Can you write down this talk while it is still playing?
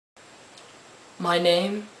My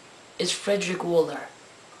name is Frederick Wohler,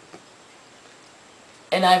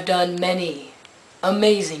 and I've done many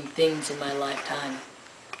amazing things in my lifetime.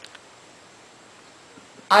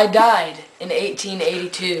 I died in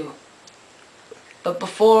 1882, but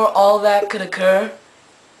before all that could occur,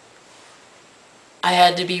 I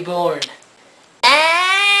had to be born.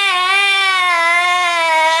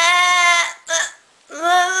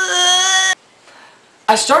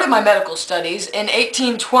 I started my medical studies in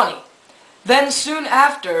 1820. Then soon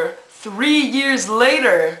after, 3 years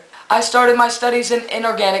later, I started my studies in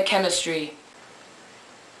inorganic chemistry.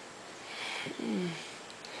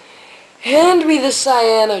 Hand me the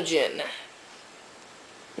cyanogen.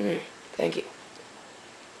 Thank you.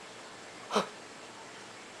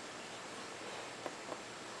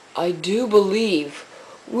 I do believe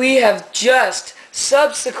we have just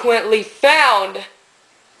subsequently found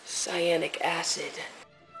cyanic acid.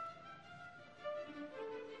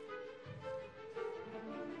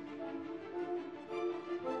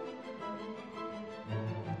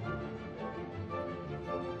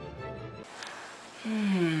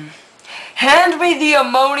 Hand me the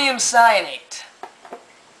ammonium cyanate.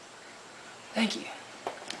 Thank you.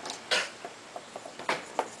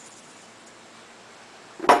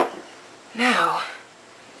 Now,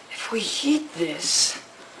 if we heat this,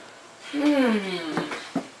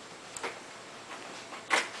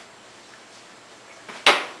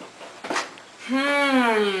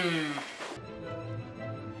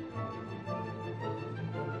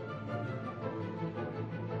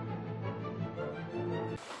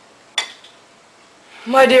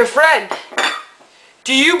 My dear friend,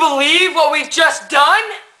 do you believe what we've just done?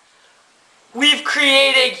 We've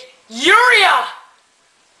created urea,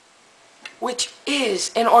 which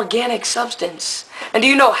is an organic substance. And do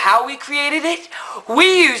you know how we created it?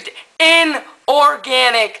 We used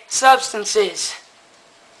inorganic substances.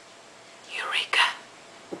 Eureka.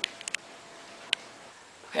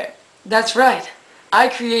 Okay, that's right. I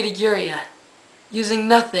created urea using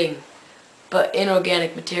nothing but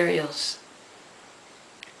inorganic materials.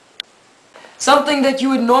 Something that you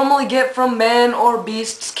would normally get from man or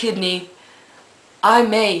beast's kidney, I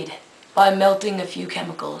made by melting a few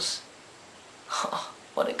chemicals. Oh,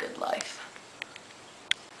 what a good life.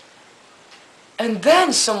 And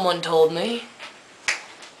then someone told me,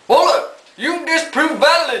 Wohler, you disprove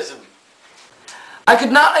vitalism. I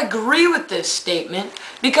could not agree with this statement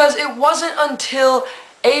because it wasn't until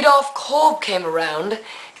Adolf Kolb came around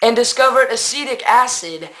and discovered acetic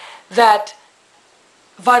acid that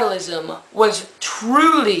vitalism was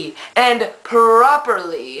truly and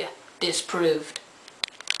properly disproved.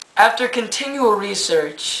 After continual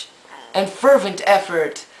research and fervent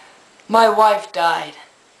effort, my wife died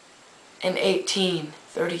in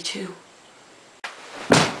 1832.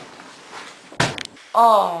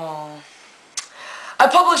 Oh. I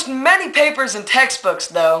published many papers and textbooks,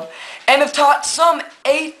 though, and have taught some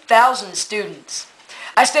 8,000 students.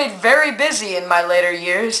 I stayed very busy in my later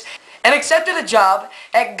years and accepted a job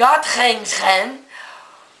at Göttingen,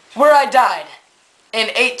 where I died in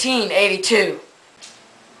 1882.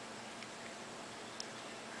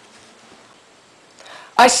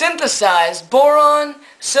 I synthesized boron,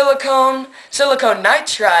 silicon, silicon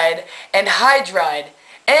nitride, and hydride,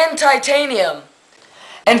 and titanium.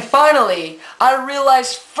 And finally, I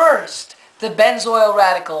realized first the benzoyl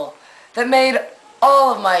radical that made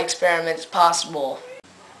all of my experiments possible.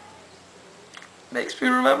 Makes me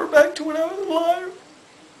remember back to when I was alive.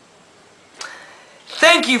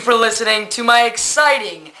 Thank you for listening to my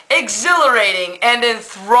exciting, exhilarating, and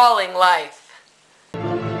enthralling life.